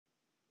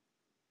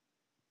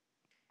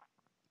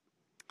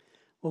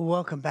Well,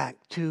 welcome back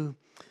to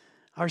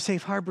our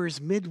Safe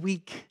Harbors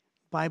Midweek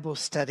Bible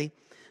study.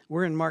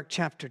 We're in Mark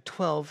chapter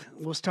 12.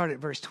 We'll start at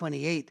verse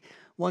 28.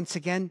 Once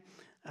again,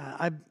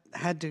 I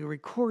had to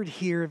record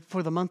here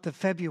for the month of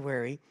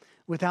February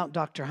without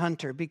Dr.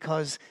 Hunter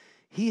because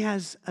he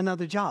has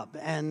another job,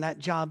 and that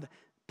job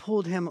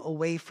pulled him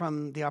away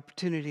from the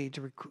opportunity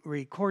to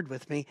record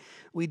with me.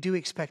 We do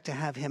expect to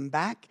have him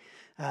back.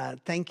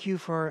 Thank you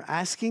for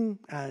asking.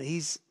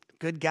 He's a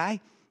good guy.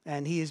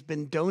 And he has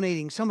been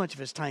donating so much of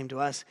his time to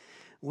us.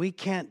 We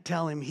can't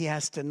tell him he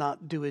has to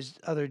not do his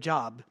other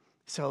job.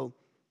 So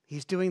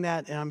he's doing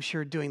that, and I'm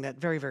sure doing that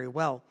very, very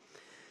well.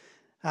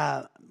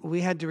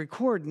 We had to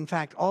record, in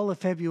fact, all of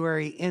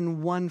February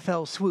in one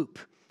fell swoop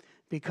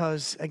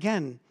because,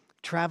 again,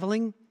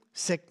 traveling,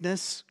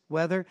 sickness,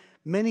 weather,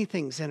 many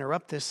things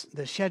interrupt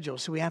the schedule.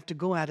 So we have to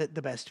go at it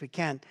the best we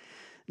can.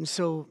 And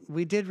so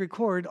we did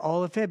record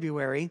all of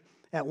February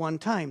at one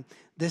time.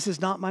 This is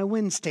not my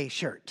Wednesday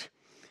shirt.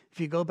 If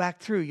you go back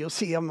through, you'll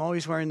see I'm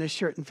always wearing this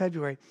shirt in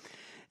February.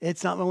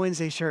 It's not my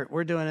Wednesday shirt.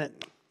 We're doing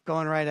it,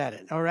 going right at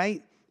it. All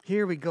right,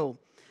 here we go.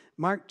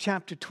 Mark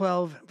chapter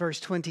 12, verse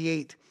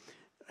 28.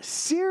 A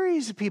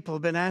series of people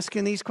have been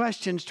asking these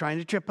questions, trying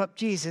to trip up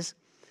Jesus.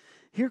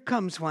 Here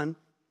comes one.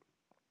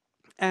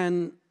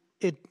 And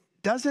it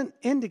doesn't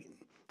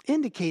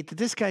indicate that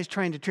this guy's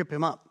trying to trip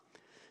him up.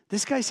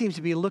 This guy seems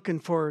to be looking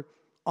for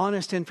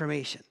honest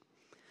information.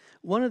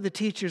 One of the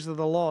teachers of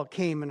the law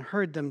came and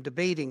heard them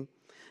debating,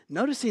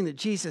 noticing that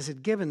Jesus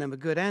had given them a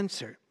good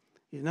answer.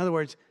 In other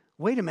words,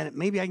 wait a minute,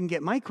 maybe I can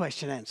get my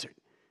question answered,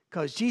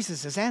 because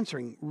Jesus is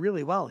answering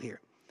really well here.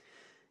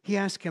 He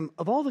asked him,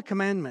 of all the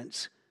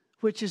commandments,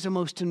 which is the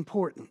most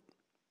important?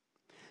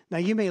 Now,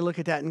 you may look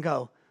at that and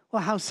go,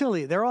 well, how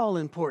silly, they're all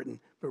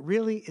important. But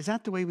really, is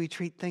that the way we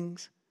treat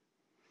things?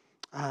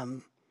 Thou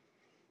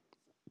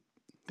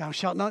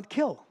shalt not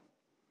kill.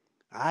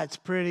 That's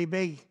pretty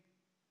big.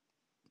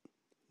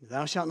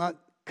 Thou shalt not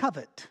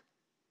covet.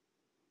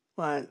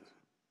 Well,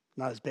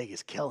 not as big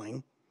as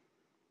killing.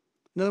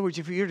 In other words,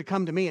 if you were to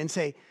come to me and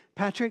say,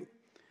 Patrick,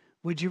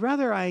 would you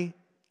rather I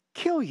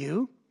kill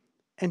you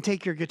and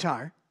take your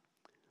guitar?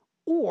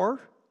 Or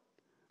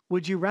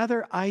would you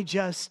rather I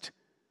just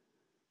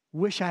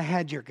wish I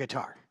had your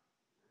guitar?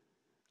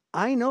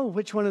 I know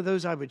which one of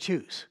those I would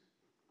choose.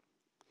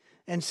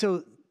 And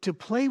so to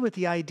play with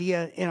the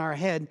idea in our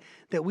head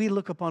that we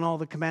look upon all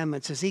the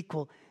commandments as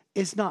equal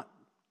is not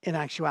in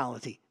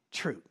actuality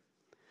true.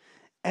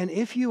 And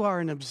if you are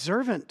an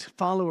observant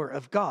follower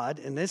of God,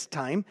 in this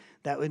time,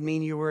 that would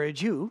mean you were a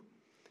Jew,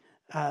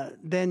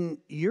 then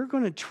you're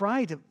going to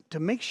try to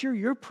make sure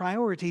your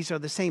priorities are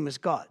the same as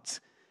God's.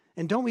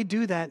 And don't we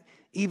do that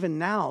even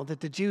now that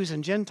the Jews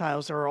and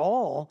Gentiles are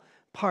all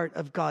part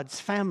of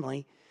God's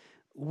family?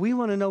 We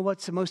want to know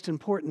what's the most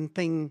important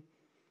thing.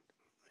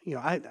 You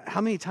know, how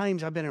many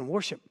times I've been in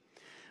worship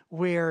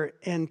where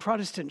in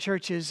Protestant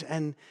churches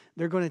and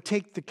they're going to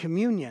take the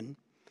communion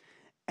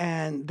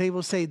and they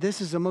will say,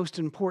 this is the most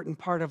important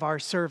part of our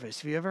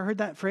service. Have you ever heard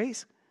that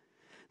phrase?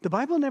 The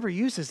Bible never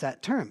uses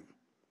that term,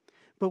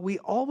 but we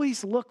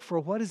always look for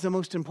what is the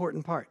most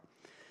important part.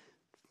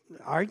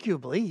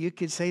 Arguably, you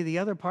could say the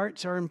other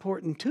parts are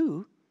important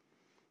too,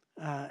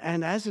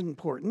 and as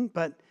important,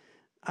 but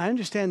I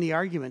understand the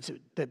arguments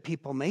that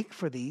people make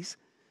for these.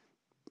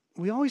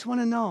 We always want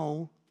to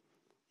know,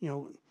 you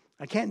know,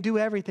 I can't do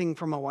everything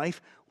for my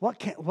wife.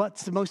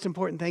 What's the most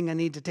important thing I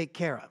need to take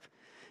care of?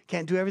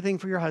 Can't do everything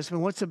for your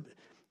husband.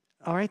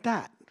 All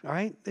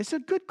right? It's a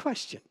good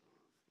question.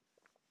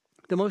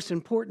 The most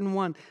important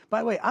one.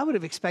 By the way, I would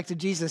have expected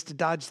Jesus to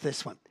dodge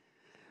this one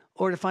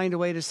or to find a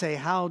way to say,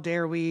 how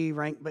dare we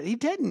rank? But he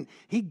didn't.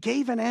 He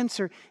gave an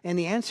answer, and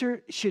the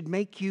answer should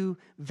make you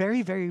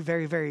very, very,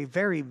 very, very,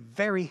 very,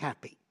 very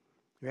happy.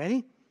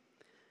 Ready?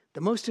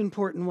 The most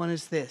important one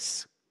is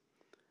this.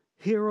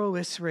 Hear, O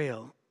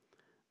Israel,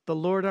 the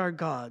Lord our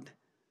God,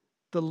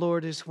 the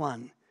Lord is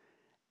one.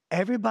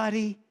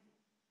 Everybody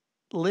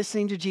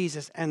listening to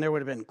Jesus, and there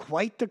would have been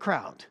quite the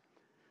crowd.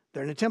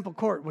 They're in a temple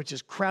court, which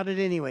is crowded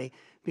anyway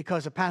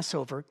because of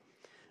Passover.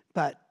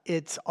 But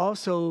it's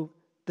also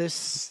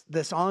this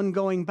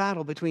ongoing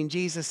battle between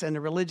Jesus and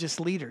the religious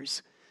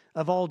leaders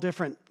of all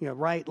different,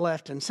 right,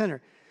 left, and center.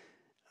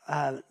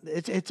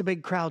 It's a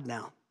big crowd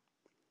now.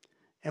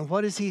 And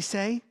what does he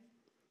say?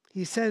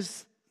 He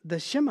says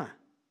the Shema.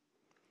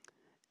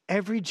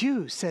 Every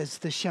Jew says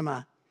the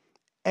Shema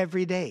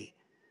every day.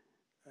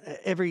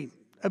 Every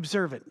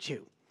observant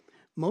Jew.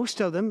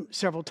 Most of them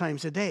several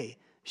times a day.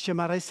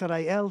 Shema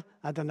Yisrael,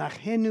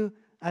 Adonai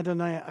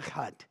Adonai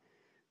Echad.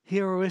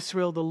 Hear, O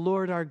Israel, the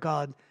Lord our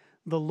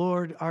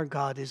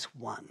God is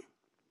one.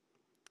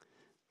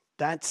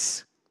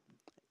 That's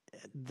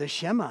the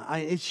Shema.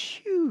 It's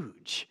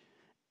huge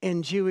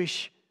in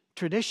Jewish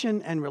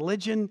tradition and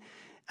religion,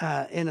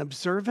 in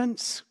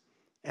observance.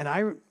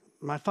 And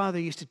my father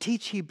used to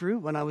teach Hebrew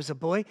when I was a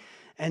boy,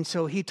 and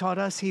so he taught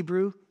us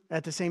Hebrew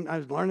at the same. I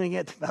was learning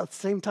it about the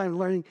same time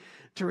learning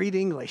to read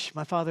English.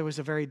 My father was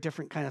a very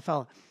different kind of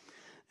fellow.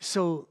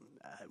 So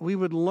we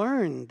would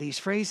learn these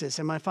phrases,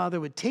 and my father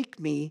would take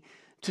me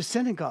to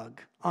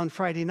synagogue on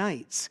Friday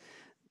nights.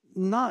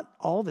 Not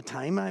all the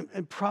time.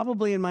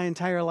 Probably in my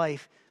entire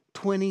life,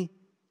 20,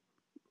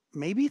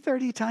 maybe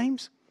 30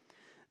 times.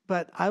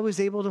 But I was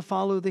able to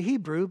follow the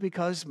Hebrew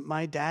because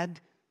my dad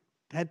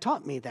had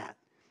taught me that.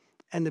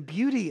 And the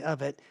beauty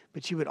of it,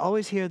 but you would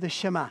always hear the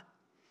Shema.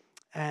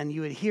 And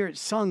you would hear it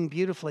sung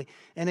beautifully.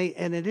 And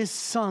it is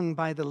sung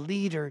by the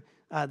leader,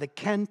 the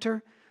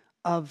cantor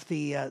of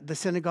the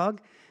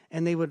synagogue.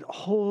 And they would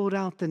hold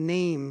out the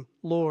name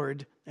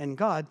Lord and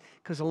God,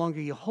 because the longer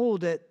you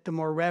hold it, the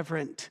more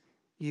reverent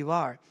you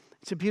are.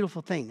 It's a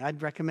beautiful thing.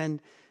 I'd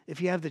recommend,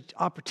 if you have the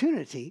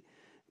opportunity,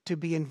 to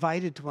be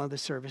invited to one of the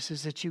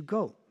services that you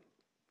go.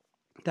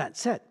 That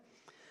said,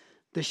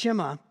 the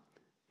Shema,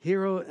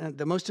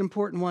 the most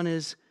important one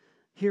is,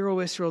 Hear, O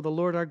Israel, the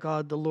Lord our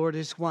God, the Lord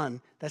is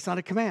one. That's not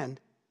a command.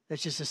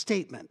 That's just a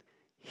statement.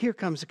 Here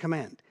comes a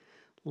command.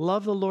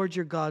 Love the Lord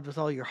your God with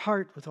all your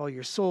heart, with all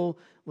your soul,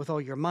 with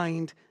all your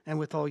mind, and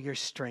with all your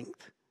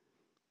strength.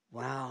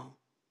 Wow.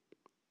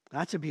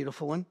 That's a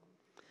beautiful one.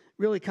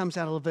 Really comes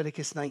out of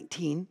Leviticus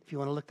 19, if you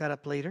want to look that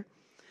up later.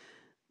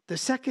 The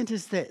second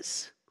is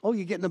this. Oh,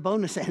 you're getting a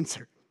bonus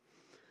answer.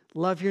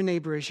 Love your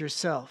neighbor as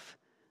yourself.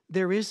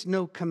 There is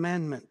no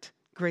commandment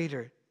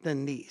greater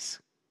than these.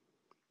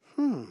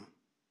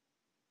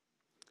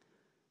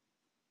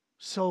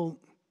 So,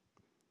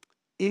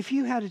 if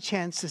you had a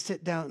chance to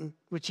sit down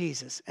with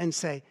Jesus and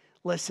say,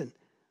 listen,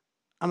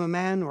 I'm a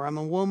man or I'm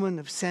a woman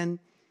of sin.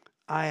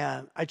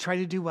 I try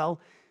to do well,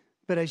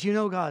 but as you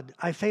know, God,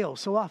 I fail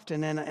so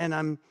often,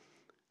 and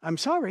I'm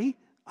sorry.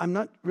 I'm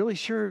not really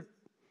sure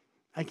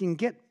I can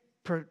get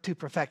to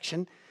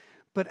perfection,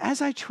 but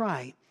as I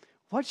try,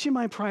 what should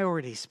my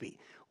priorities be?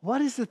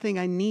 What is the thing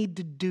I need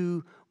to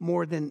do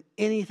more than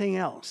anything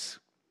else?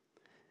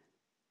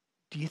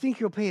 Do you think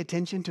you'll pay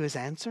attention to his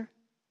answer?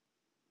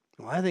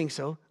 Well, I think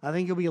so. I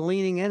think you'll be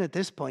leaning in at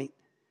this point.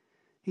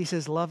 He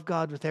says, love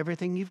God with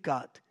everything you've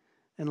got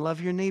and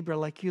love your neighbor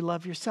like you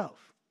love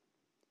yourself.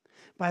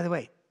 By the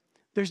way,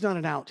 there's not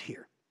an out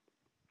here.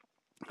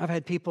 I've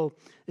had people,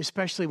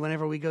 especially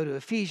whenever we go to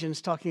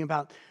Ephesians, talking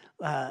about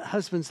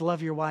husbands,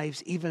 love your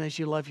wives even as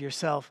you love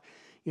yourself.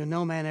 You know,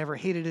 no man ever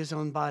hated his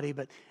own body,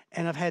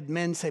 and I've had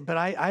men say, but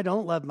I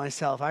don't love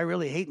myself. I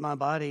really hate my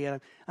body. And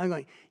I'm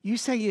going, you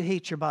say you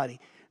hate your body,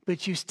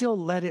 but you still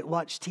let it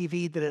watch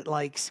TV that it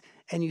likes,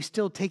 and you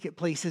still take it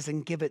places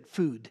and give it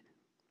food.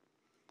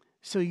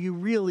 So you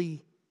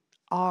really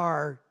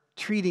are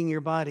treating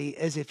your body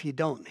as if you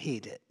don't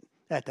hate it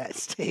at that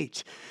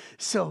stage.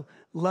 So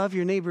love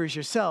your neighbor as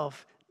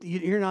yourself.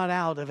 You're not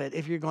out of it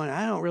if you're going,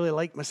 I don't really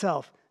like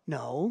myself.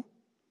 No.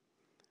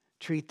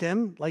 Treat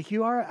them like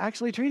you are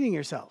actually treating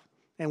yourself.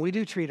 And we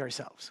do treat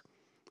ourselves.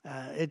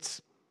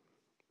 It's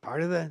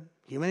part of the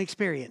human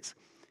experience.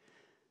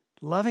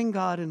 Loving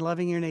God and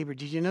loving your neighbor.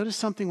 Did you notice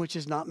something which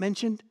is not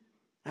mentioned?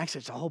 Actually,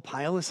 it's a whole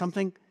pile of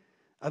something.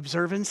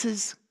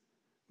 Observances,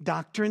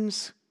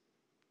 doctrines,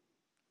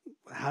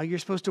 how you're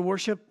supposed to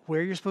worship,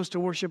 where you're supposed to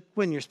worship,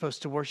 when you're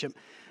supposed to worship,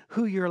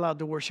 who you're allowed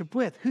to worship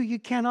with, who you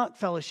cannot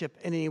fellowship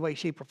in any way,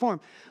 shape, or form.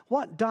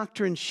 What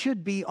doctrine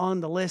should be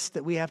on the list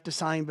that we have to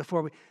sign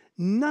before we...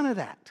 None of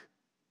that.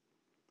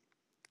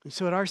 And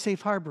so at our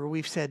safe harbor,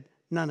 we've said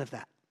none of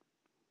that.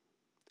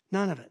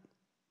 None of it.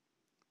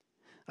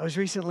 I was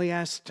recently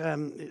asked,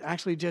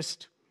 actually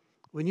just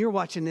when you're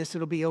watching this,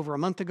 it'll be over a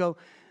month ago,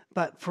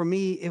 but for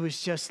me, it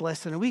was just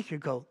less than a week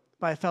ago,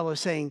 by a fellow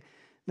saying,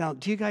 now,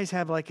 do you guys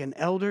have like an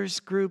elders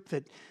group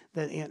that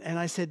and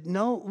I said,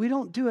 no, we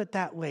don't do it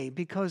that way,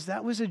 because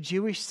that was a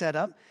Jewish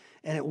setup,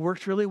 and it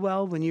worked really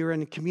well when you were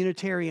in a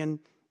communitarian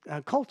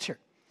culture.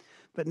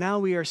 But now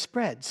we are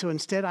spread. So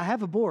instead, I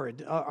have a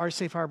board. Our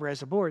Safe Harbor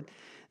has a board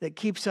that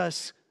keeps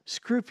us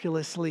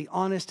scrupulously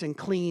honest and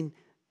clean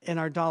in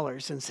our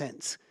dollars and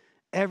cents.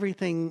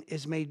 Everything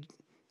is made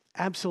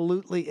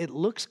absolutely, it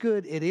looks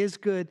good, it is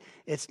good.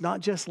 It's not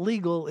just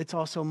legal, it's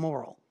also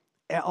moral,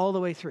 all the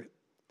way through.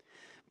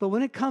 But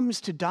when it comes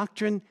to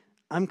doctrine,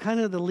 I'm kind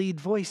of the lead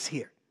voice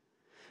here.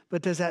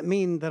 But does that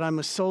mean that I'm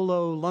a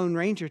solo Lone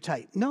Ranger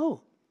type?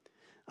 No.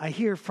 I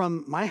hear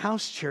from my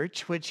house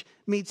church, which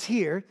meets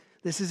here.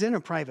 This is in a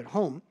private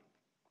home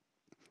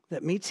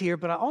that meets here,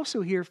 but I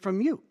also hear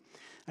from you.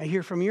 I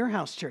hear from your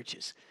house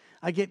churches.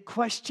 I get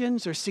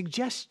questions or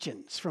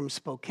suggestions from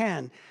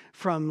Spokane,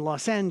 from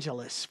Los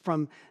Angeles,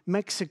 from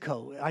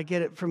Mexico. I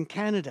get it from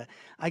Canada.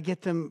 I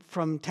get them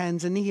from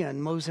Tanzania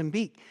and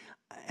Mozambique.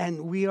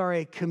 And we are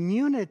a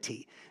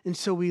community. And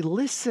so we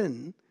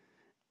listen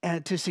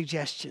to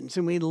suggestions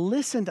and we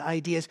listen to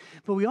ideas,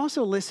 but we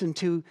also listen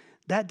to,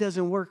 that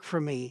doesn't work for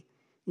me.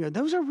 You know,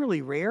 those are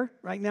really rare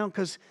right now,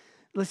 because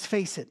let's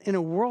face it, in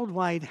a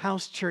worldwide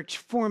house church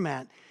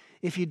format,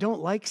 if you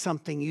don't like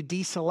something, you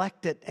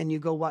deselect it and you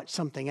go watch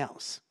something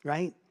else,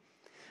 right?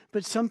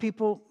 But some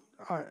people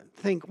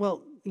think,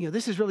 well, you know,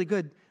 this is really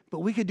good, but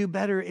we could do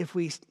better if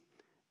we,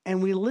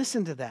 and we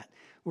listen to that.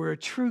 We're a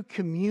true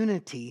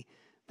community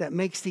that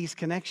makes these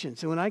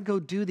connections. And when I go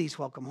do these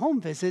welcome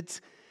home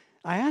visits,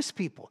 I ask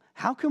people,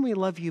 how can we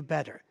love you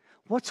better?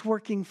 What's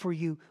working for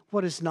you?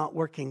 What is not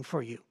working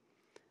for you?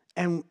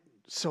 And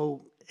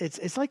so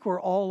It's like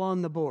we're all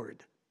on the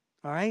board,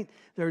 all right?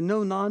 There are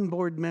no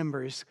non-board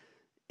members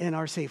in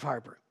our safe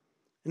harbor.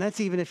 And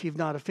that's even if you've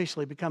not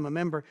officially become a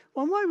member.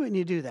 Well, why wouldn't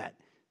you do that?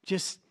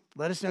 Just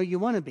let us know you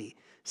want to be.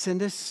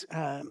 Send us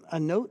a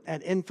note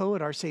at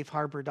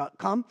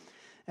info@oursafeharbor.com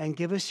and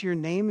give us your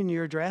name and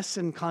your address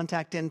and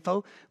contact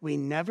info. We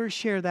never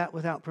share that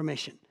without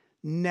permission.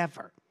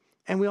 Never.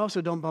 And we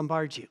also don't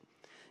bombard you.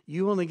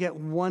 You only get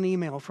one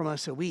email from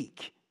us a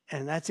week,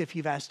 and that's if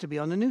you've asked to be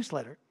on the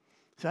newsletter.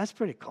 So that's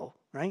pretty cool,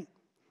 right?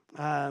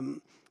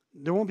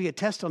 There won't be a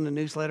test on the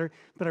newsletter,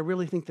 but I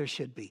really think there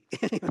should be.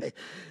 Anyway,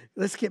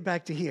 let's get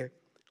back to here.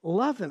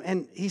 Love them.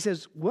 And he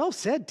says, well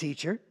said,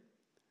 teacher.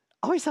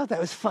 I always thought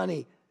that was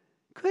funny.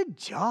 Good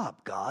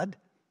job, God.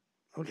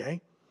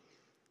 Okay.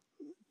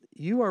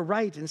 You are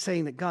right in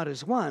saying that God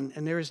is one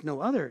and there is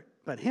no other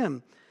but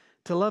him.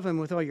 To love him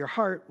with all your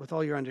heart, with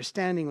all your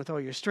understanding, with all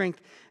your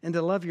strength, and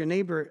to love your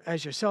neighbor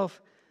as yourself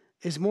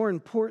is more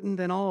important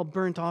than all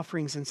burnt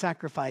offerings and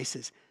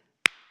sacrifices.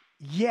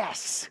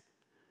 Yes.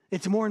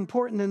 It's more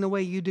important than the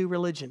way you do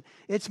religion.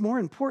 It's more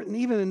important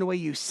even than the way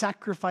you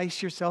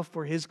sacrifice yourself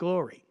for his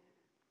glory.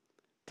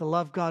 To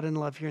love God and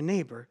love your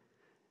neighbor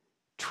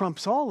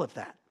trumps all of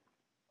that.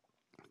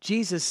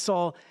 Jesus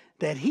saw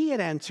that he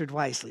had answered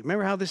wisely.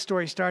 Remember how this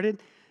story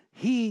started?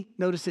 He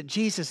noticed that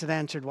Jesus had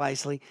answered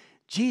wisely.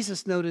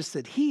 Jesus noticed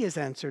that he has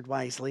answered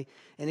wisely.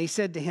 And he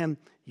said to him,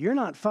 you're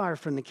not far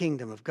from the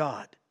kingdom of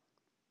God.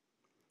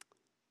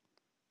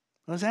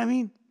 What does that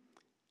mean?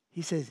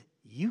 He says,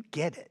 you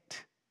get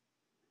it.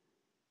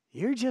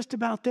 You're just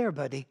about there,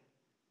 buddy.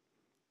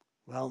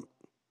 Well,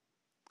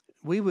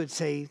 we would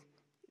say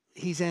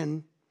he's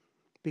in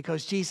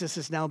because Jesus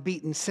has now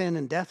beaten sin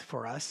and death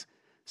for us.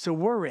 So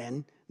we're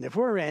in. And if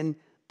we're in,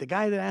 the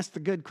guy that asked the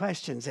good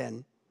questions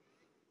in.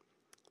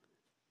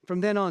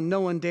 From then on, no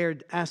one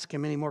dared ask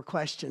him any more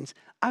questions.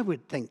 I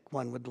would think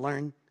one would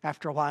learn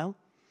after a while.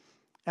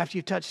 After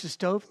you touch the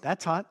stove,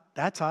 that's hot,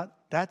 that's hot,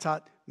 that's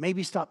hot.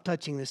 Maybe stop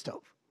touching the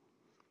stove.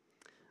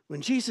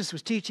 When Jesus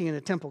was teaching in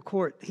the temple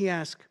court, he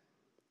asked,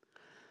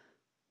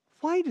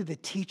 why do the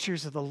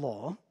teachers of the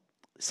law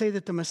say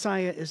that the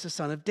Messiah is the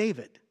son of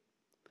David?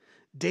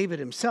 David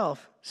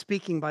himself,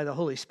 speaking by the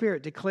Holy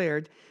Spirit,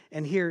 declared,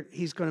 and here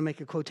he's going to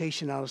make a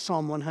quotation out of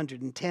Psalm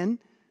 110,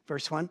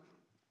 verse 1.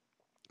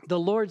 The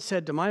Lord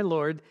said to my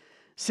Lord,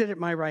 sit at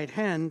my right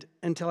hand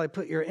until I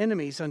put your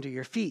enemies under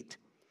your feet.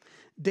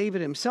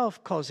 David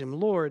himself calls him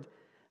Lord.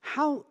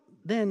 How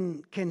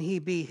then can he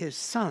be his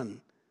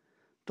son?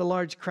 The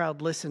large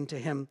crowd listened to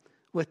him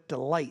with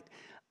delight.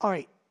 All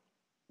right,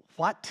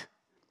 what?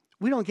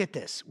 We don't get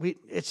this.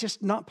 It's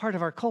just not part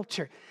of our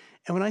culture.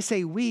 And when I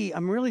say we,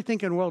 I'm really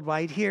thinking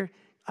worldwide here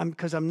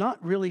because I'm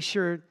not really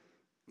sure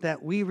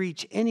that we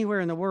reach anywhere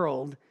in the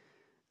world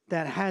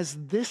that has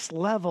this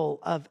level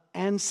of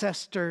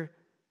ancestor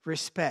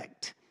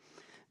respect.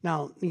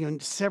 Now,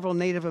 several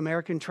Native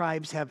American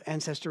tribes have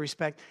ancestor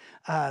respect.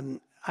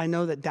 I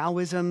know that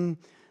Taoism,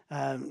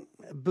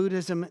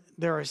 Buddhism,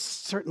 there are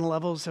certain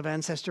levels of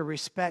ancestor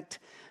respect,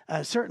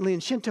 certainly in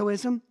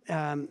Shintoism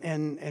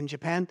and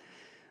Japan,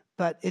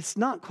 but it's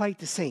not quite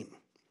the same.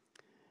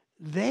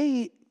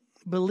 They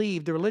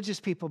believed, the religious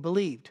people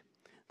believed,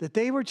 that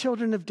they were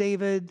children of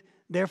David,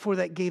 therefore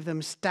that gave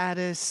them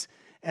status,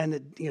 and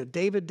that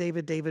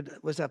David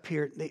was up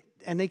here,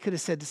 and they could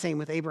have said the same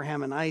with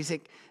Abraham and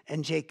Isaac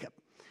and Jacob.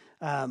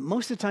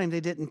 Most of the time they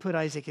didn't put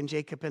Isaac and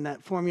Jacob in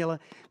that formula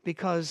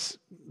because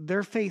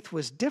their faith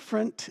was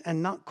different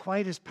and not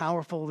quite as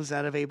powerful as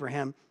that of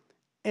Abraham.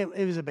 It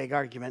was a big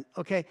argument.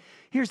 Okay,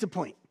 here's the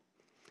point.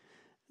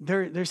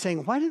 They're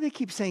saying, why do they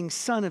keep saying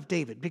son of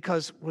David?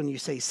 Because when you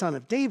say son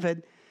of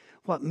David,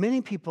 what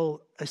many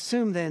people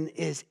assume then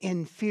is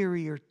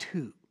inferior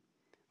to.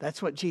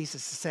 That's what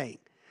Jesus is saying.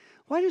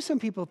 Why do some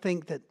people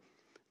think that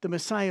the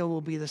Messiah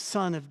will be the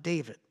son of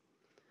David?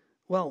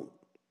 Well,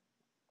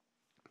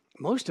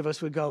 most of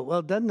us would go,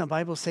 well, doesn't the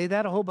Bible say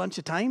that a whole bunch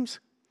of times?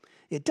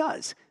 It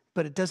does,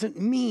 but it doesn't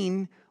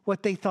mean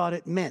what they thought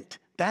it meant.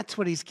 That's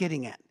what he's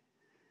getting at.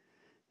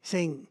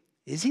 Saying,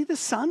 is he the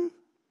son?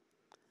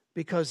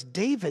 Because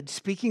David,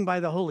 speaking by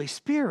the Holy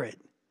Spirit,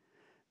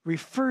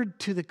 referred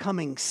to the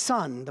coming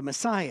son, the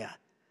Messiah,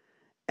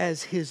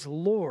 as his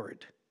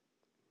Lord.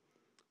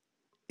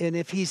 And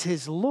if he's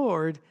his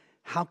Lord,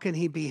 how can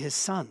he be his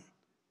son?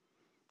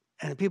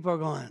 And people are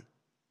going,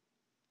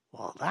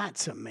 well,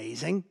 that's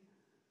amazing.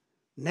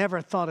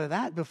 Never thought of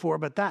that before,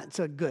 but that's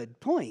a good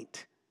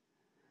point.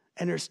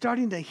 And they're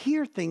starting to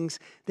hear things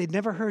they've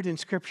never heard in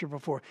Scripture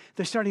before.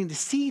 They're starting to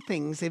see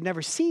things they've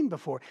never seen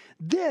before.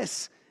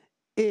 This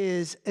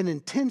is an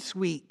intense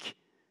week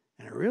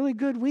and a really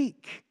good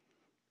week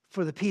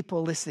for the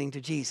people listening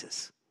to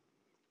Jesus.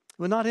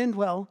 It will not end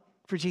well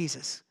for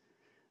Jesus,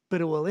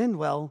 but it will end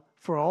well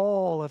for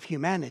all of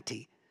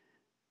humanity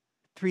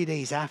 3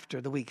 days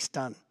after the week's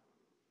done.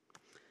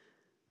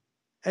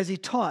 As he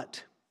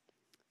taught,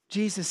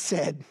 Jesus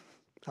said,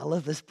 I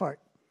love this part,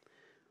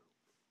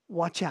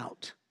 watch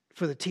out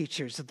for the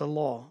teachers of the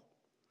law.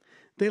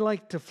 They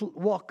like to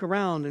walk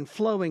around in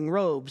flowing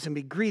robes and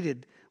be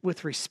greeted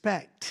with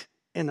respect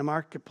in the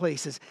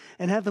marketplaces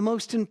and have the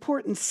most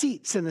important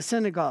seats in the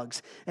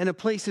synagogues and the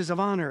places of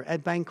honor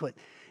at banquet.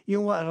 You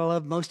know what I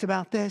love most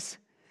about this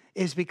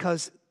is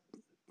because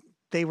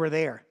they were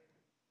there.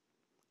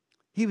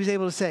 He was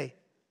able to say,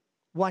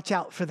 watch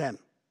out for them.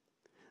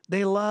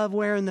 They love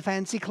wearing the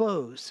fancy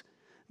clothes.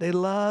 They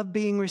love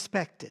being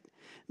respected.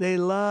 They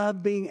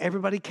love being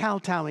everybody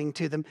kowtowing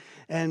to them.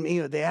 And,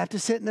 they have to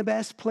sit in the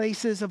best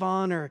places of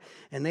honor.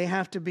 And they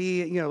have to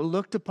be,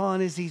 looked upon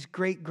as these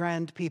great,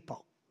 grand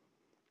people.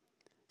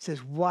 He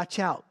says, watch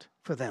out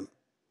for them.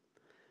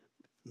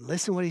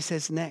 Listen what he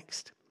says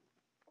next.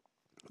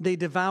 They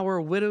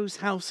devour widows'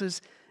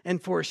 houses and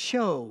for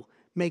show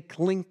make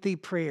lengthy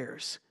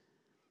prayers.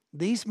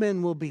 These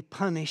men will be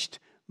punished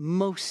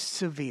most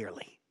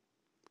severely.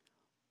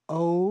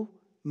 Oh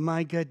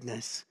my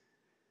goodness.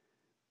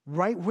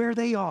 Right where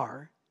they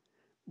are,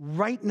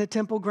 right in the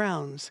temple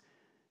grounds,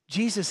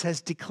 Jesus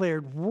has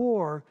declared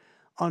war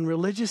on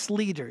religious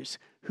leaders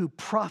who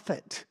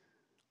profit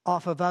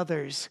off of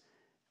others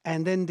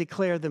and then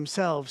declare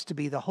themselves to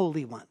be the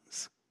holy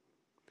ones.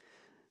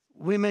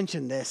 We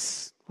mentioned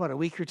this, a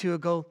week or two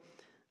ago,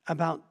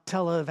 about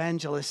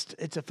televangelists.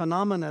 It's a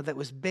phenomena that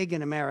was big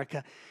in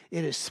America.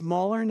 It is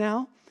smaller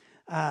now,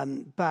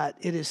 but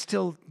it is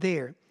still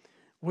there,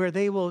 where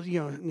they will,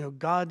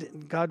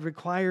 God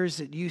requires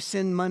that you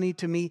send money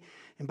to me.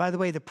 And by the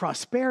way, the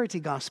prosperity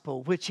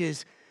gospel, which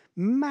is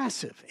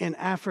massive in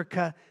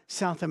Africa,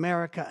 South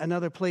America, and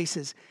other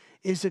places,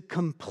 is a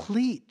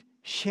complete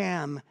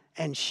sham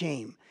and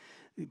shame.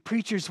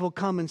 Preachers will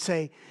come and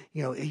say,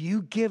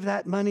 you give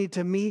that money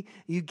to me,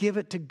 you give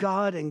it to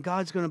God, and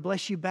God's going to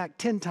bless you back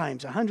 10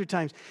 times, 100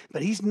 times.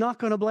 But he's not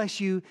going to bless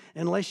you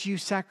unless you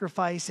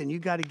sacrifice, and you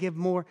got to give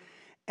more.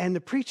 And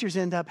the preachers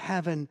end up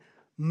having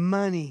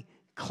money,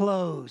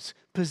 clothes,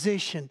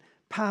 position,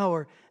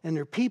 power, and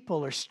their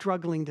people are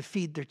struggling to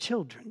feed their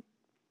children.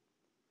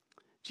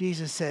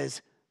 Jesus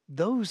says,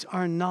 those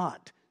are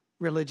not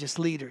religious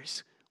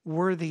leaders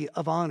worthy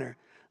of honor.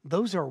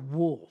 Those are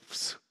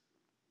wolves.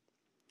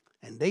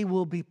 And they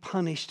will be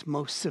punished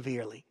most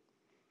severely.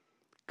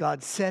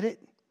 God said it.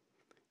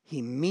 He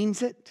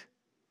means it.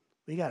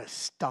 We got to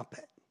stop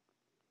it.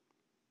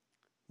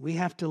 We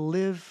have to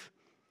live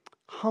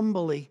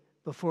humbly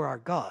before our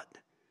God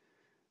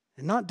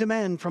and not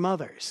demand from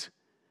others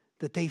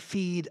that they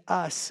feed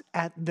us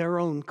at their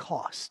own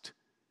cost.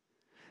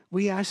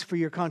 We ask for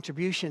your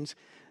contributions,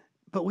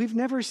 but we've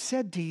never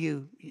said to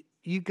you,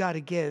 you got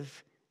to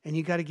give, and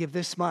you got to give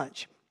this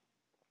much.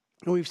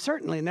 And we've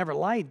certainly never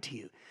lied to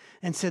you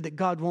and said that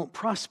God won't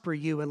prosper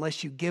you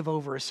unless you give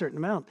over a certain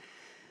amount.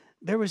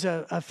 There was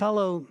a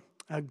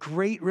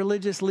great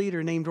religious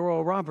leader named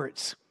Oral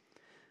Roberts,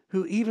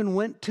 who even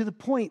went to the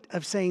point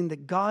of saying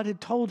that God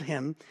had told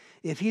him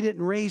if he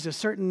didn't raise a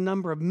certain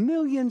number of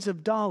millions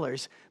of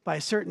dollars by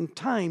a certain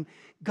time,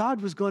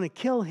 God was going to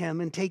kill him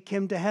and take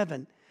him to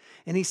heaven.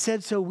 And he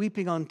said so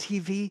weeping on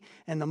TV.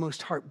 And the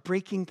most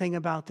heartbreaking thing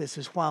about this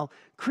is while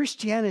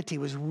Christianity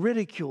was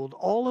ridiculed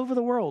all over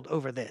the world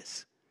over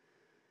this,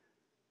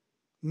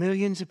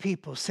 millions of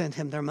people sent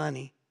him their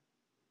money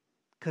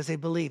because they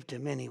believed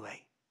him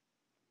anyway.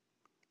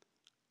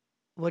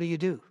 What do you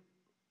do?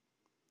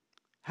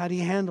 How do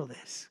you handle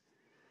this?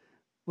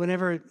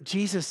 Whenever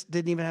Jesus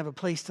didn't even have a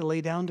place to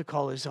lay down to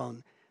call his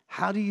own,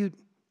 how do you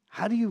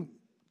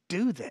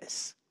do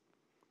this?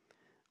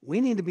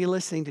 We need to be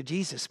listening to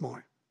Jesus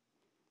more.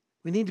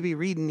 We need to be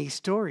reading these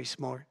stories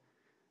more.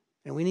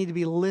 And we need to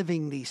be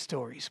living these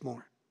stories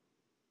more.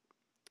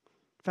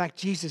 In fact,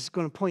 Jesus is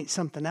going to point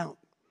something out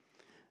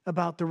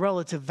about the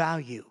relative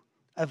value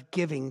of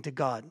giving to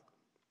God.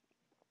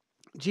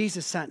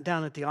 Jesus sat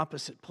down at the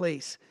opposite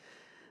place.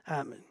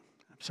 I'm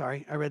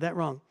sorry, I read that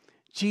wrong.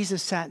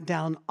 Jesus sat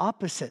down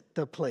opposite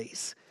the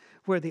place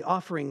where the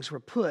offerings were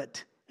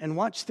put and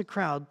watched the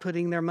crowd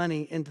putting their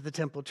money into the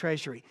temple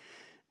treasury.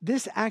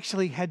 This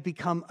actually had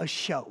become a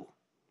show.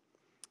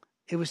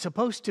 It was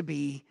supposed to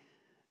be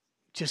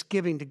just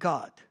giving to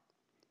God,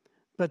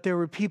 but there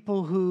were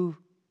people who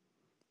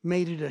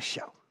made it a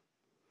show.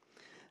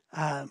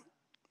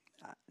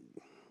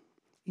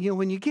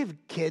 When you give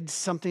kids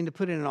something to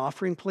put in an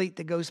offering plate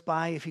that goes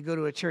by, if you go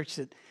to a church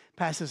that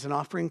passes an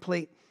offering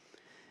plate,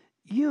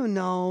 you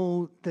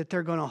know that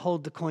they're going to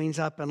hold the coins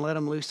up and let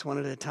them loose one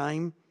at a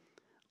time.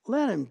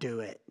 Let them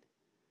do it.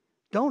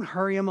 Don't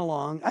hurry them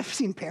along. I've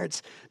seen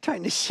parents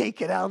trying to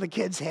shake it out of the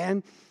kid's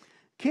hand.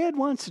 Kid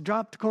wants to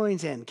drop the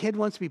coins in. Kid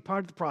wants to be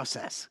part of the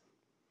process.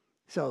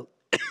 So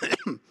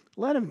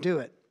let them do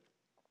it.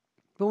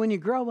 But when you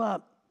grow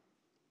up.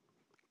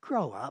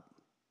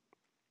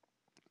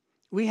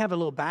 We have a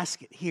little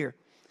basket here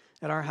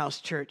at our house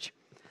church.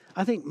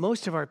 I think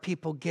most of our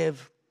people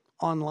give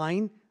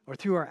online or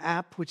through our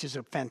app, which is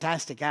a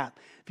fantastic app.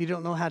 If you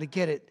don't know how to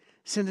get it,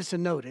 send us a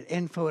note at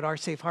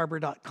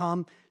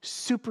info@oursafeharbor.com.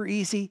 Super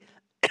easy.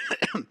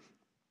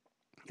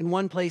 In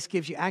one place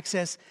gives you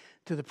access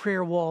to the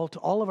prayer wall, to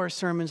all of our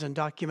sermons and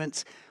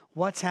documents,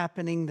 what's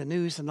happening, the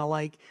news and the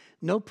like.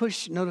 No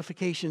push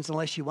notifications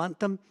unless you want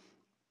them.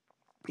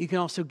 You can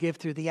also give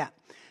through the app.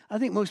 I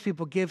think most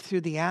people give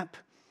through the app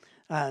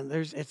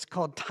It's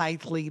called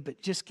Tithely,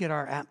 but just get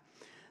our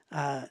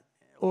app.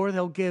 Or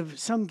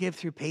some give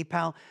through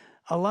PayPal.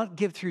 A lot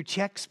give through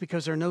checks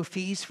because there are no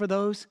fees for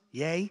those.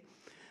 Yay.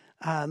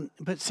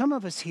 But some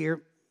of us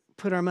here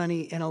put our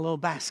money in a little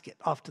basket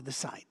off to the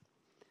side.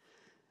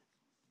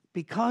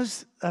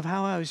 Because of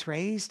how I was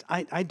raised,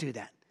 I do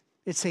that.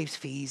 It saves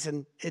fees,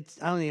 and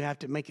I don't even have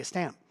to make a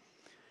stamp.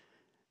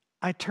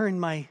 I turn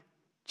my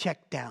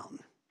check down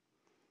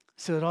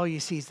so that all you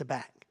see is the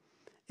back.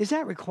 Is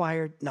that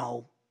required?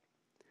 No.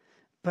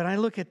 But I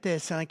look at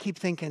this and I keep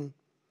thinking,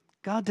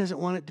 God doesn't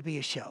want it to be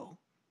a show.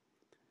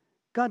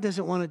 God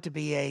doesn't want it to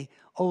be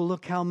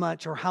look how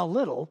much or how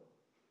little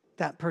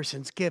that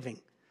person's giving.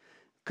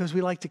 Because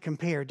we like to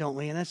compare, don't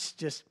we? And that's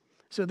just,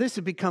 so this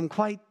has become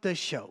quite the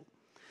show.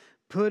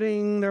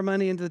 Putting their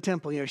money into the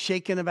temple,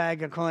 shaking a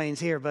bag of coins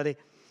here, buddy.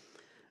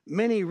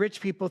 Many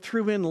rich people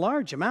threw in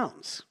large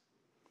amounts.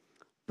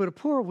 But a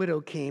poor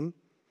widow came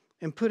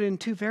and put in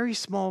 2 very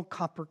small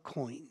copper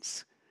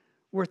coins,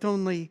 worth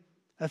only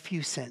a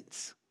few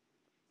cents.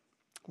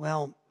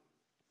 Well,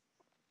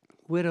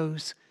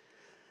 widows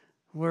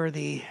were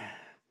the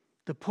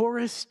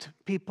poorest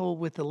people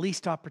with the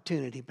least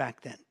opportunity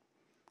back then.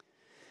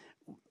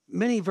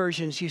 Many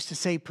versions used to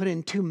say put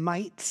in 2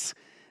 mites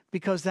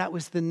because that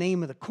was the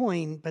name of the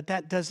coin, but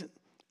that doesn't,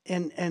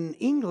 in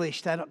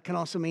English, that can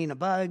also mean a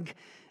bug,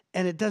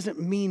 and it doesn't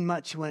mean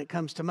much when it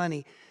comes to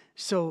money.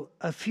 So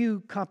a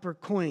few copper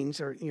coins,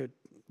 or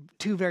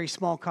 2 very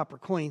small copper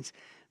coins,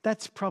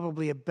 that's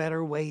probably a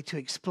better way to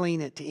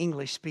explain it to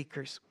English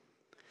speakers.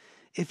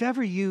 If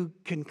ever you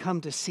can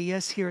come to see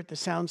us here at the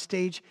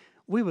Soundstage,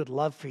 we would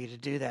love for you to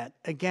do that.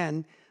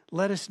 Again,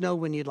 let us know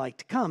when you'd like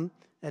to come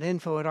at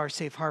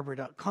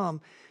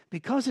info@oursafeharbor.com.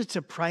 Because it's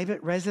a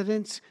private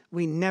residence,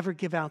 we never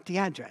give out the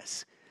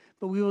address.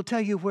 But we will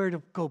tell you where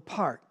to go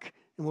park,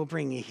 and we'll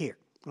bring you here,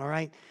 all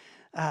right?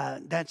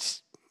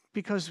 That's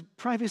because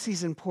privacy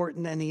is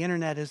important, and the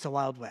internet is the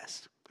Wild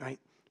West, right?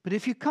 But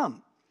if you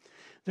come,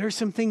 there are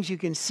some things you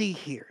can see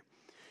here.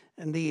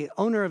 And the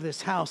owner of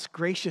this house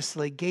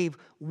graciously gave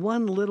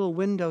one little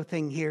window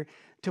thing here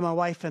to my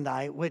wife and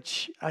I,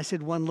 which I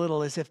said one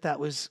little as if that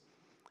was,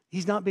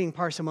 he's not being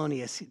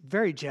parsimonious,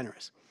 very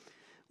generous.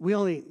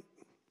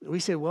 We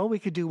said, well, we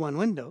could do one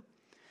window.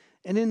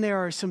 And in there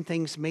are some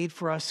things made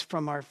for us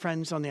from our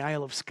friends on the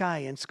Isle of Skye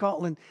in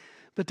Scotland,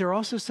 but there are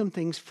also some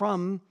things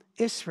from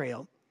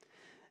Israel.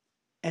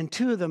 And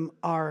 2 of them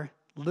are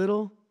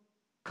little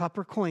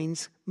copper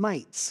coins,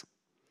 mites,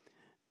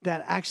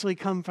 that actually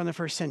come from the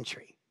 1st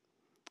century.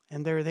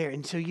 And they're there.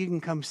 And so you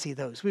can come see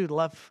those. We would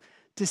love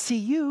to see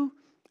you,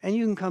 and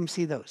you can come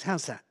see those.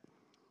 How's that?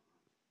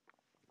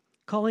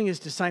 Calling his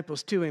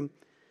disciples to him,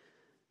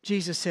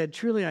 Jesus said,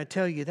 truly I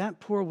tell you, that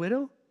poor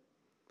widow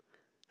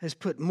has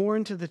put more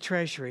into the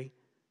treasury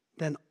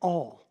than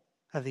all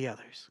of the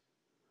others.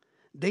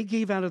 They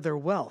gave out of their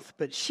wealth,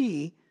 but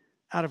she,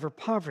 out of her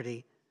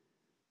poverty,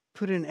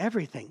 put in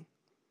everything,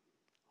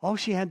 all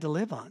she had to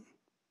live on.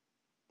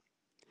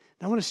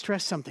 Now, I want to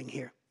stress something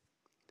here.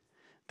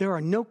 There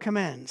are no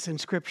commands in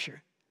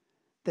Scripture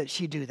that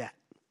she do that.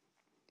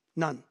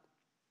 None.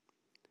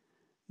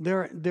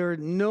 There are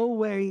no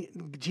way,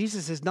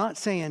 Jesus is not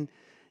saying,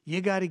 you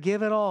got to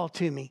give it all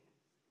to me.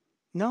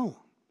 No.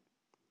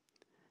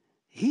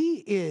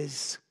 He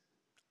is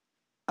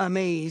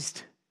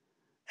amazed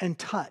and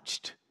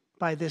touched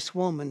by this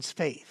woman's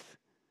faith.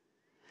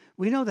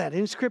 We know that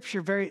in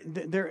Scripture,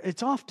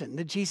 it's often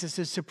that Jesus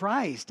is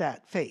surprised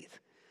at faith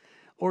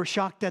or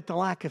shocked at the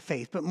lack of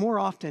faith, but more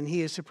often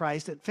he is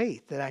surprised at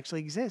faith that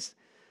actually exists.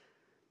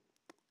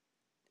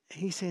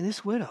 He's saying,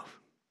 this widow,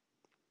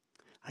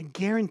 I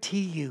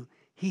guarantee you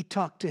he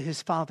talked to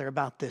his Father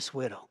about this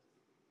widow.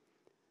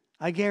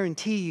 I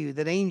guarantee you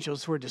that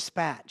angels were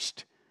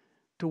dispatched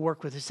to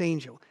work with this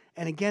angel.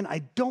 And again, I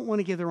don't want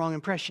to give the wrong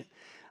impression.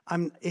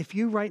 If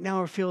you right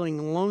now are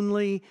feeling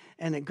lonely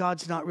and that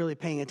God's not really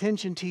paying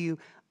attention to you,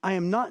 I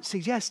am not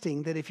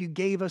suggesting that if you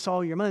gave us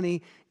all your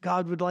money,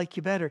 God would like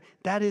you better.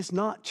 That is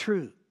not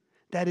true.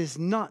 That is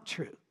not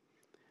true.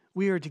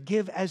 We are to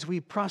give as we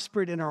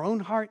prospered in our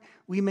own heart.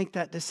 We make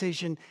that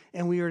decision,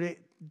 and we are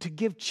to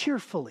give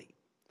cheerfully.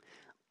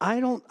 I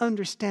don't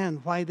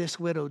understand why this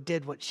widow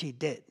did what she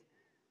did.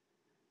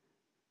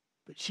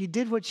 But she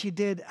did what she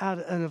did out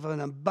of an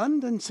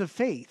abundance of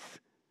faith.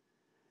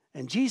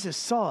 And Jesus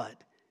saw it,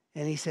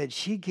 and he said,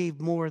 she gave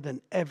more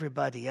than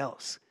everybody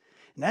else.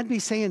 And that'd be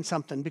saying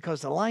something,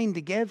 because the line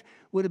to give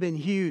would have been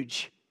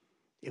huge.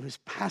 It was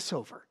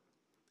Passover.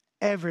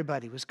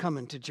 Everybody was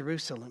coming to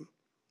Jerusalem.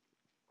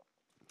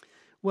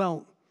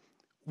 Well,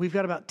 we've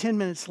got about 10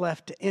 minutes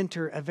left to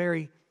enter a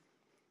very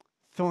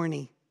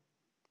thorny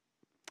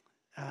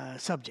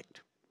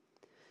subject.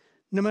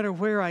 No matter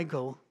where I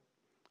go,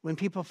 when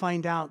people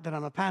find out that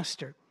I'm a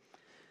pastor,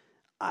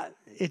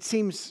 it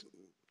seems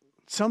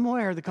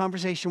somewhere the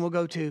conversation will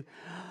go to,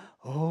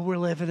 oh, we're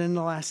living in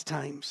the last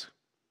times.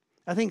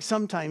 I think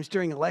sometimes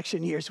during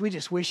election years, we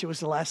just wish it was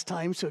the last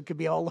time so it could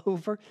be all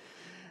over.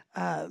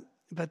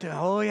 But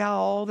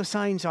all the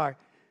signs are,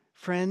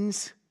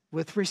 friends,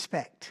 with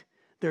respect,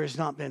 There has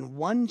not been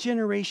one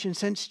generation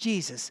since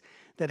Jesus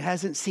that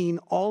hasn't seen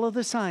all of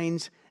the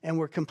signs and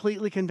were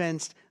completely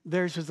convinced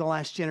theirs was the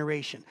last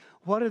generation.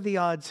 What are the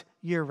odds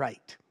you're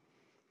right?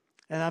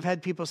 And I've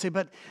had people say,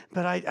 but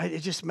it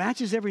just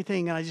matches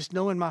everything, and I just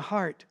know in my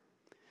heart.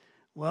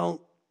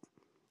 Well,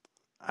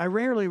 I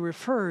rarely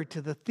refer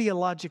to the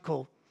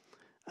theological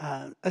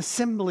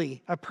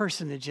assembly of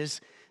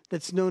personages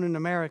that's known in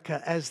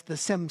America as the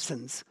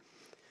Simpsons.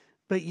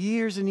 But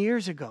years and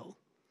years ago,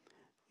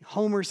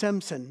 Homer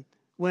Simpson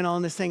went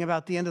on this thing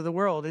about the end of the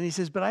world, and he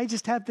says, but I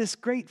just have this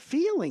great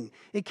feeling.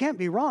 It can't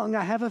be wrong.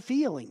 I have a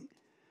feeling.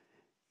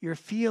 Your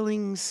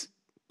feelings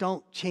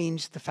don't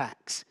change the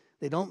facts.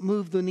 They don't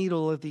move the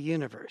needle of the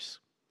universe.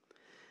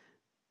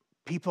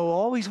 People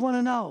always want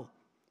to know,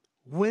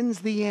 when's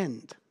the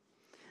end?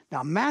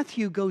 Now,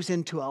 Matthew goes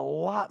into a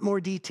lot more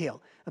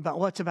detail about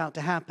what's about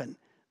to happen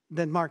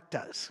than Mark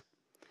does.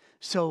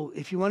 So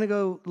if you want to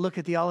go look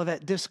at the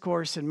Olivet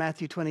Discourse in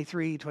Matthew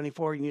 23,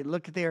 24, you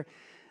look at there,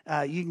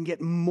 you can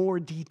get more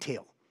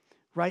detail.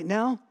 Right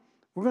now,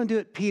 we're going to do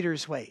it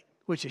Peter's way,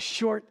 which is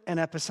short and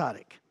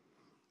episodic.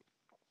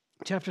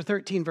 Chapter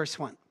 13, verse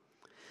 1.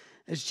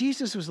 As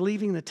Jesus was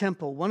leaving the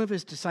temple, one of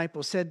his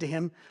disciples said to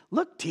him,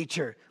 "Look,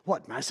 teacher,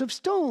 what massive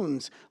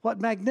stones,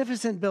 what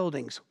magnificent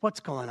buildings.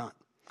 What's going on?"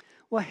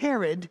 Well,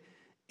 Herod,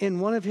 in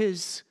one of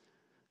his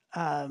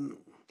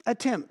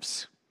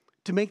attempts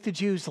to make the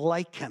Jews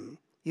like him,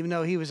 even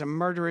though he was a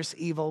murderous,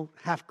 evil,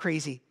 half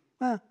crazy,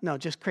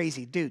 just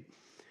crazy dude,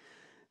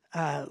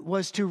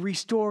 was to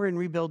restore and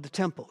rebuild the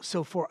temple.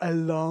 So for a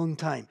long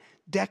time,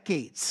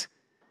 decades,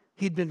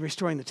 he'd been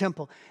restoring the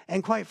temple.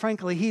 And quite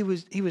frankly, he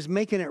was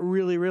making it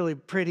really, really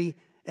pretty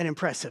and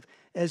impressive.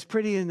 As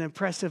pretty and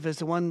impressive as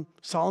the one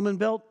Solomon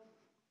built?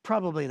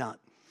 Probably not.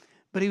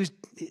 But he's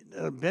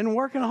been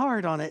working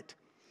hard on it.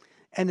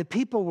 And the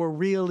people were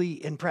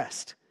really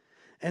impressed.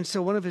 And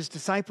so one of his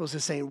disciples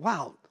is saying,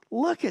 wow,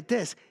 look at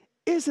this.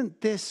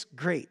 Isn't this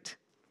great?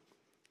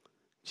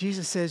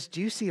 Jesus says, do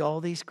you see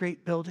all these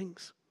great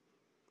buildings?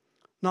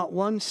 Not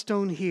one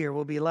stone here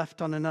will be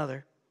left on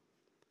another.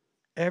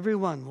 Every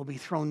one will be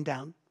thrown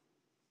down.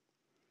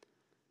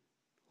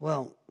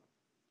 Well,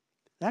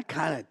 that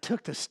kind of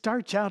took the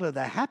starch out of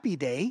the happy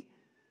day.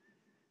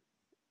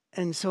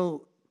 And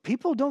so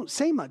people don't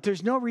say much.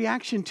 There's no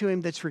reaction to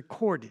him that's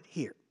recorded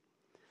here.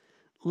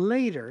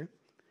 Later,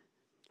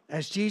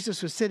 as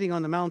Jesus was sitting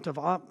on the Mount of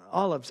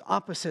Olives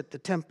opposite the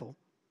temple,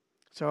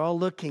 so they're all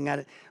looking at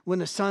it, when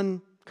the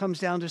sun comes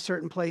down to a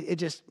certain place, it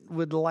just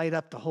would light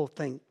up the whole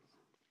thing.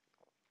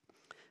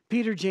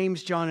 Peter,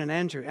 James, John, and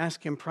Andrew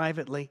ask him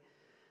privately,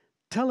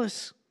 tell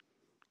us,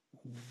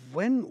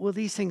 when will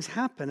these things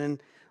happen,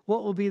 and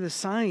what will be the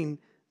sign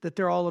that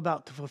they're all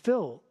about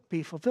to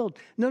be fulfilled?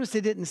 Notice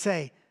they didn't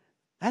say,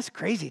 that's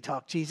crazy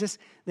talk, Jesus.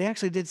 They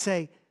actually did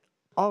say,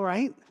 all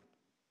right,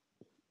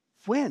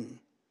 when?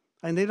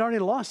 And they'd already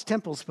lost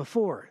temples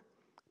before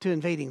to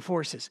invading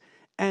forces.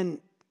 And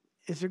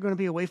is there going to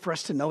be a way for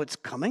us to know it's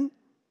coming?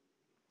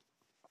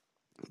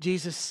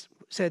 Jesus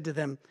said to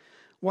them,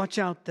 watch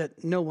out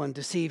that no one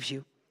deceives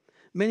you.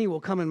 Many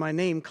will come in my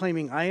name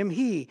claiming I am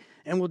he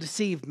and will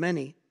deceive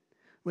many.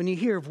 When you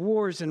hear of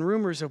wars and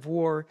rumors of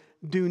war,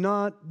 do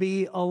not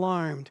be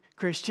alarmed.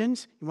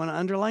 Christians, you want to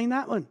underline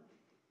that one?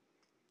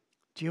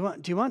 Do you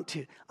want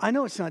to? I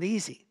know it's not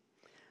easy.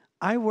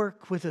 I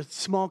work with a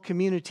small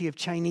community of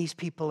Chinese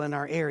people in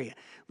our area.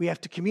 We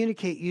have to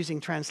communicate using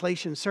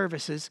translation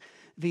services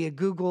via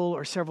Google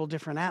or several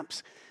different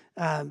apps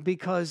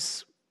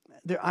because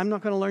I'm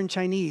not going to learn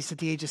Chinese at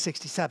the age of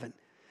 67.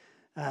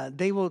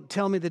 They will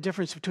tell me the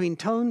difference between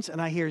tones,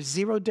 and I hear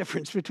zero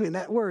difference between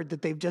that word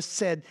that they've just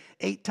said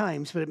 8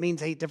 times, but it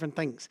means 8 different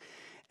things.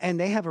 And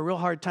they have a real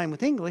hard time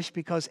with English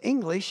because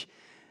English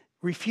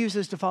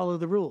refuses to follow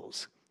the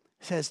rules.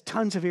 It says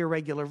tons of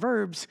irregular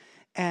verbs,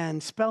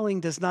 and spelling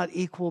does not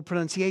equal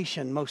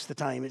pronunciation most of the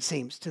time, it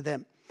seems, to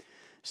them.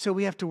 So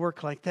we have to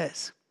work like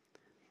this.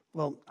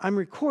 Well, I'm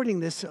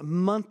recording this a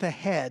month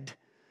ahead,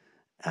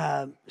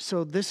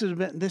 so this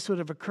would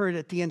have occurred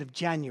at the end of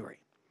January.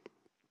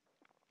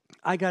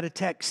 I got a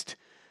text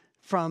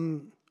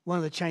from one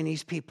of the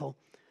Chinese people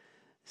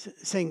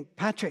saying,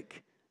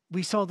 Patrick,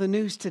 we saw the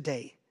news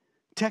today.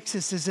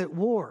 Texas is at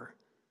war.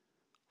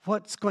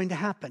 What's going to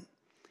happen?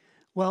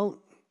 Well,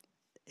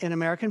 in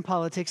American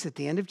politics at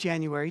the end of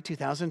January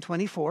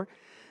 2024,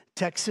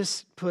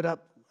 Texas put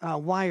up a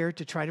wire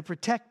to try to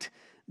protect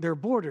their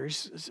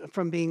borders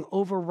from being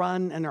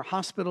overrun and their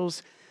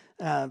hospitals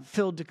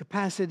filled to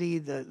capacity,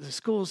 the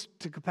schools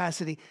to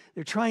capacity.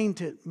 They're trying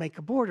to make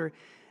a border.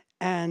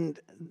 And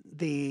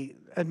the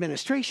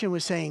administration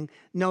was saying,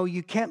 no,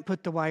 you can't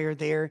put the wire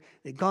there.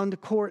 They'd gone to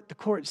court. The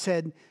court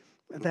said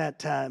that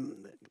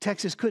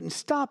Texas couldn't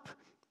stop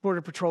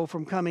Border Patrol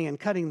from coming and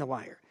cutting the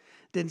wire.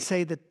 Didn't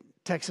say that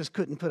Texas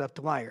couldn't put up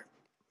the wire.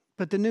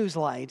 But the news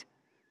lied.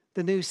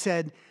 The news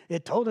said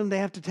it told them they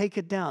have to take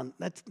it down.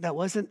 That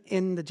wasn't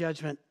in the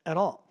judgment at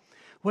all.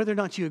 Whether or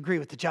not you agree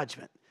with the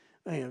judgment,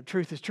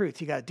 truth is truth.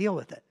 You got to deal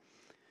with it.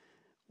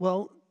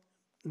 Well,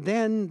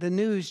 then the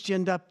news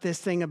ginned up this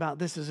thing about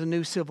this is a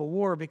new civil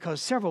war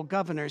because several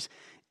governors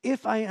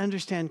if I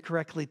understand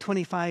correctly,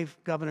 25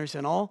 governors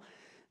in all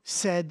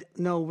said,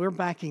 no, we're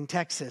backing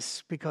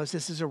Texas because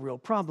this is a real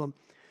problem.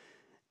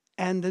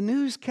 And the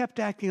news kept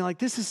acting like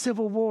this is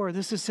civil war,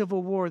 this is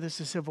civil war,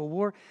 this is civil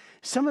war.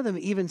 Some of them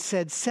even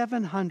said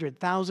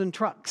 700,000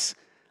 trucks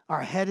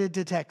are headed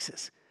to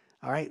Texas.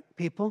 All right,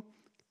 people,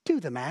 do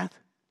the math.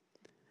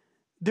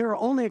 There are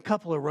only a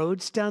couple of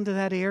roads down to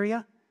that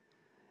area.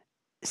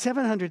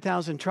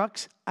 700,000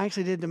 trucks, I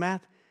actually did the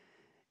math.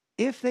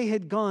 If they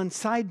had gone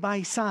side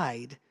by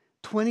side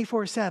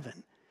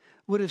 24/7,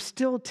 would have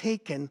still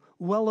taken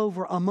well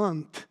over a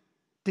month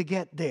to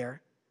get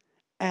there.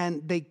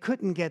 And they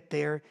couldn't get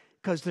there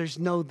because there's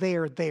no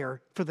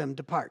there for them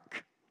to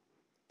park.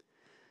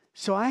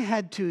 So I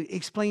had to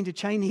explain to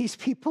Chinese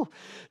people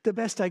the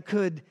best I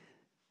could,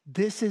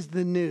 this is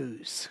the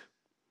news.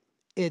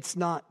 It's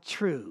not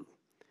true.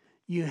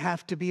 You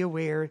have to be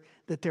aware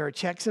that there are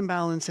checks and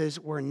balances.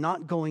 We're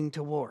not going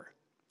to war.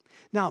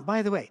 Now,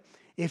 by the way,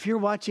 if you're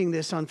watching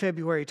this on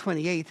February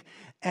 28th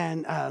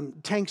and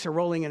tanks are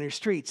rolling in your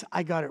streets,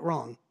 I got it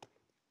wrong.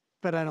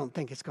 But I don't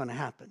think it's going to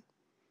happen.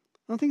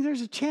 I don't think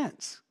there's a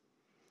chance.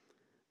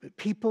 But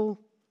people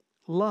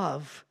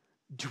love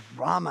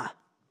drama.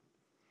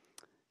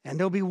 And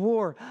there'll be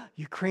war.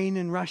 Ukraine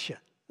and Russia.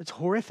 It's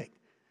horrific.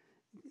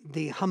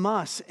 The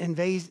Hamas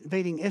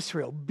invading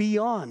Israel,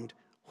 beyond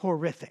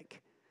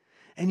horrific.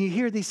 And you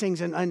hear these things,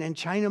 and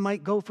China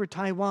might go for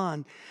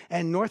Taiwan,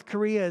 and North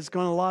Korea is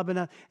going to lob it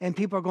up, and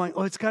people are going,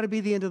 oh, it's got to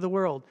be the end of the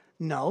world.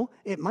 No,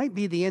 it might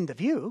be the end of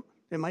you.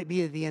 It might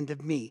be the end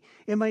of me.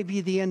 It might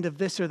be the end of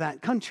this or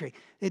that country.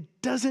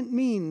 It doesn't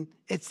mean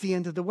it's the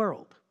end of the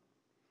world.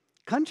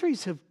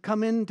 Countries have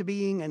come into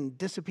being and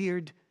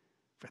disappeared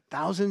for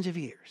thousands of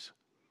years,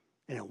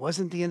 and it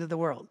wasn't the end of the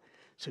world.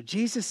 So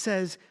Jesus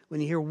says,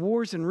 when you hear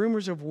wars and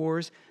rumors of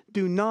wars,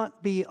 do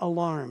not be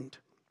alarmed.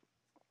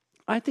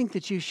 I think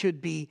that you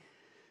should be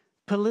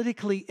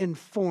politically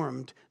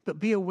informed, but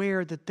be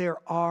aware that there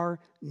are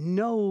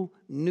no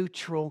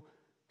neutral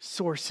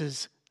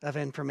sources of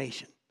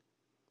information.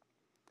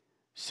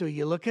 So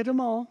you look at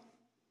them all,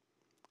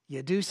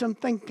 you do some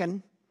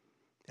thinking.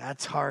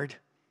 That's hard.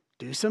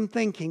 Do some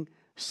thinking,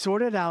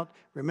 sort it out,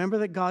 remember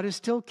that God is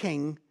still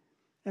king,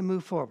 and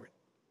move forward.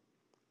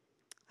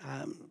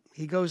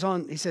 He goes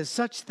on, he says,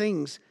 such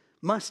things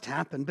must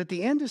happen, but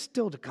the end is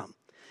still to come.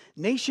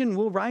 Nation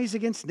will rise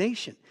against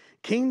nation,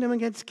 kingdom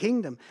against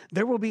kingdom.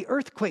 There will be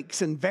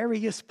earthquakes in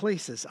various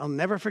places. I'll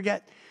never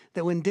forget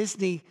that when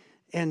Disney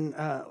and,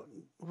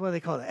 what do they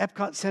call it,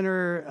 Epcot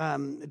Center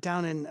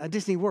down in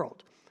Disney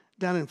World,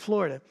 down in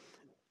Florida,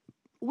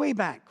 way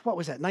back, what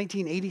was that,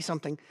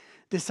 1980-something,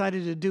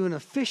 decided to do an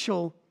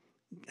official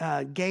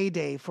gay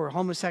day for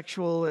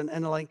homosexual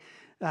and like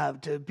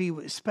to be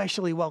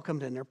especially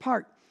welcomed in their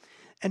park.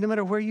 And no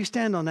matter where you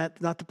stand on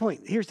that, not the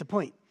point. Here's the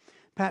point.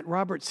 Pat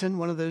Robertson,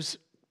 one of those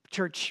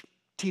church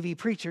TV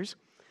preachers,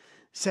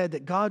 said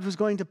that God was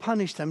going to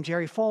punish them.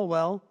 Jerry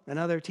Falwell,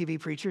 another TV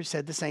preacher,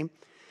 said the same.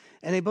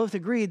 And they both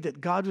agreed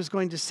that God was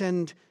going to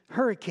send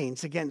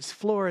hurricanes against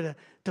Florida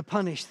to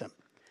punish them.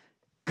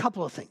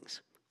 Couple of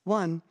things.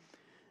 One,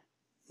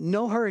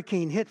 no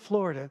hurricane hit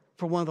Florida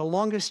for one of the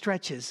longest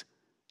stretches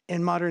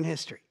in modern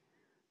history.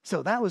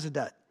 So that was a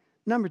dud.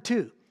 Number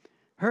two,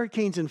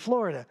 hurricanes in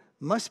Florida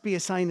must be a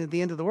sign of the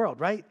end of the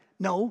world, right?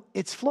 No,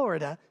 it's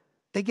Florida.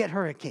 They get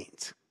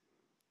hurricanes.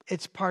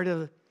 It's part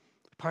of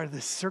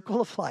the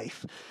circle of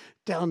life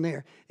down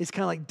there. It's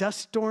kind of like dust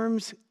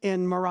storms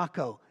in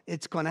Morocco.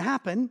 It's going to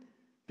happen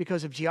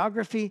because of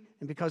geography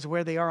and because of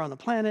where they are on the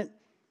planet,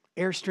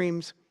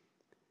 airstreams.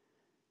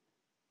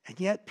 And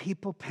yet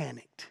people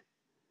panicked.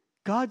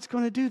 God's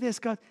going to do this.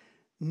 God,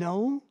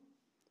 no.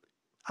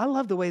 I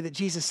love the way that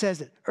Jesus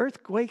says it.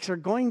 Earthquakes are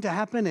going to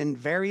happen in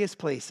various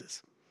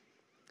places.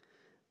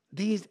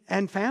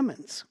 And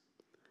famines.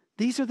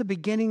 These are the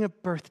beginning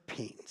of birth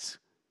pains.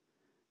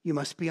 You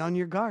must be on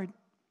your guard.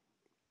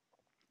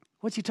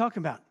 What's he talking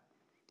about?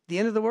 The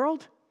end of the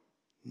world?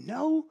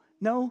 No,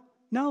 no,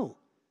 no.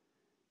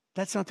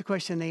 That's not the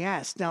question they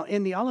asked. Now,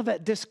 in the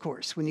Olivet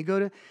Discourse, when you go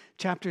to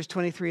chapters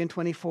 23 and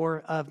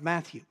 24 of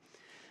Matthew,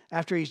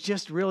 after he's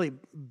just really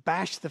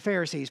bashed the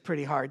Pharisees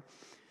pretty hard,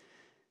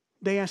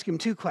 they ask him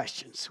two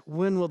questions.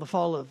 When will the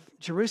fall of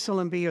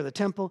Jerusalem be, or the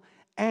temple?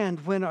 And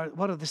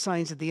what are the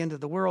signs at the end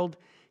of the world?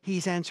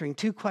 He's answering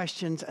two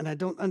questions, and I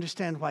don't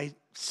understand why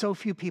so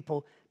few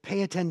people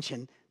pay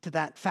attention to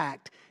that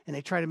fact, and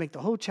they try to make the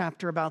whole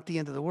chapter about the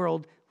end of the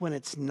world when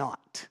it's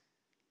not.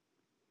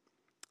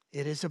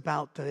 It is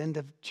about the end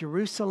of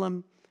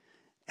Jerusalem.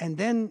 And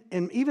then,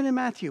 even in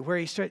Matthew, where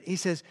he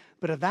says,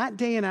 but of that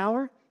day and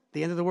hour,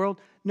 the end of the world,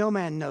 no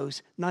man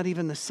knows, not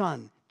even the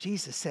Son.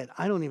 Jesus said,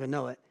 I don't even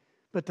know it,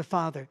 but the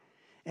Father.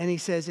 And he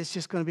says, it's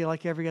just going to be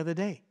like every other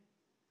day.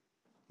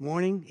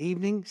 Morning,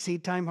 evening,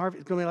 seed time,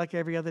 harvest, it's going to be like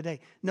every other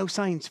day. No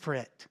signs for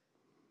it.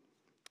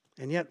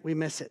 And yet we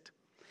miss it.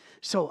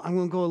 So I'm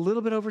going to go a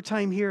little bit over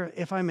time here,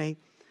 if I may.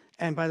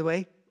 And by the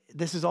way,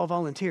 this is all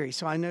voluntary,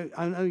 so I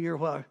know you're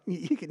well.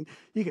 You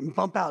can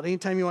bump out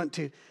anytime you want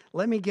to.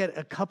 Let me get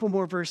a couple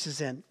more verses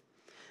in.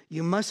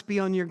 You must be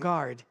on your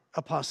guard.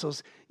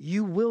 apostles,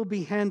 you will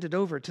be handed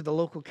over to the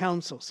local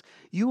councils.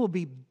 You will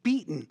be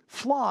beaten,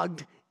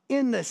 flogged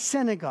in the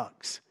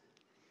synagogues.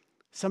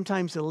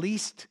 Sometimes the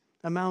least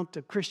amount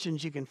of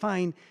Christians you can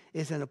find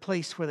is in a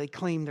place where they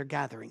claim they're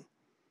gathering.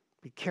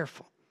 Be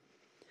careful.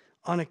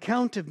 On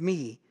account of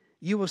me,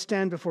 you will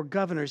stand before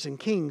governors and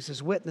kings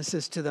as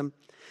witnesses to them,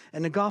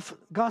 and the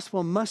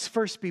gospel must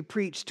first be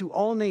preached to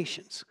all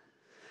nations.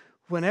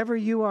 Whenever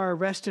you are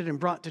arrested and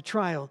brought to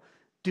trial,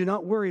 do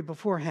not worry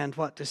beforehand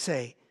what to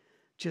say.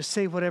 Just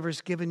say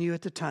whatever's given you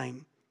at the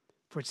time,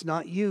 for it's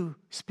not you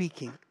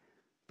speaking,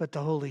 but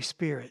the Holy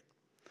Spirit.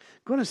 I'm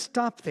going to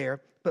stop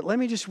there, but let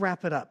me just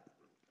wrap it up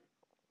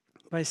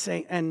by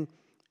saying, and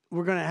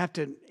we're going to have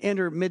to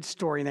enter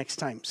mid-story next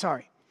time.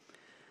 Sorry.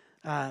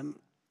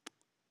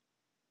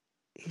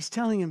 He's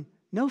telling him,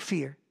 no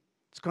fear.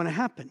 It's going to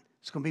happen.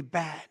 It's going to be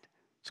bad.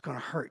 It's going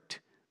to hurt,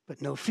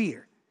 but no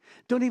fear.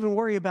 Don't even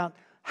worry about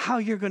how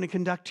you're going to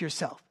conduct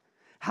yourself,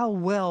 how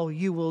well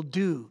you will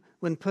do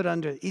when put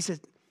under. He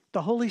says,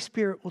 the Holy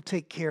Spirit will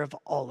take care of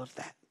all of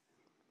that.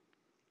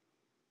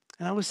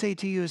 And I will say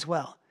to you as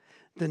well,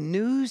 the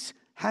news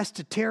has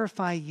to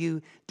terrify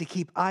you to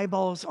keep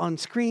eyeballs on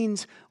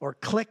screens or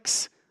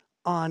clicks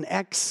on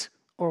X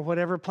or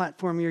whatever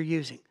platform you're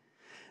using.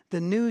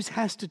 The news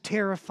has to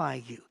terrify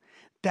you.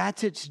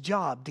 That's its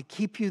job, to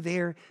keep you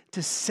there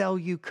to sell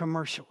you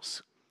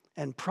commercials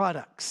and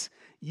products.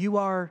 You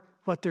are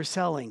what they're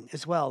selling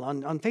as well.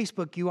 On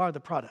Facebook, you are the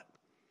product.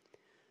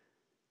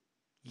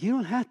 You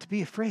don't have to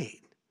be afraid.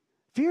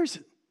 Fear's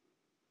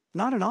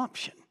not an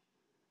option.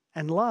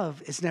 And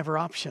love is never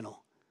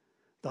optional.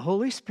 The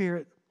Holy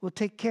Spirit will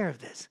take care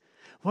of this.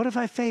 What if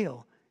I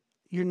fail?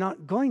 You're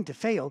not going to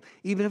fail.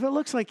 Even if it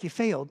looks like you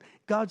failed,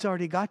 God's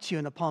already got you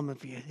in the palm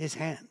of his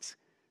hands.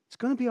 It's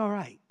going to be all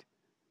right.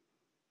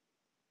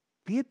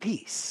 Be at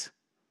peace.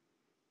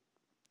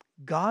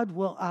 God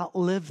will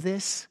outlive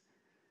this,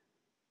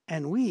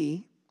 and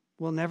we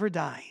will never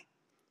die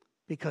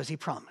because he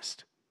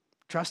promised.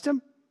 Trust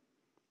him?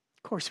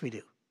 Of course we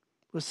do.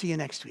 We'll see you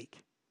next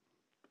week.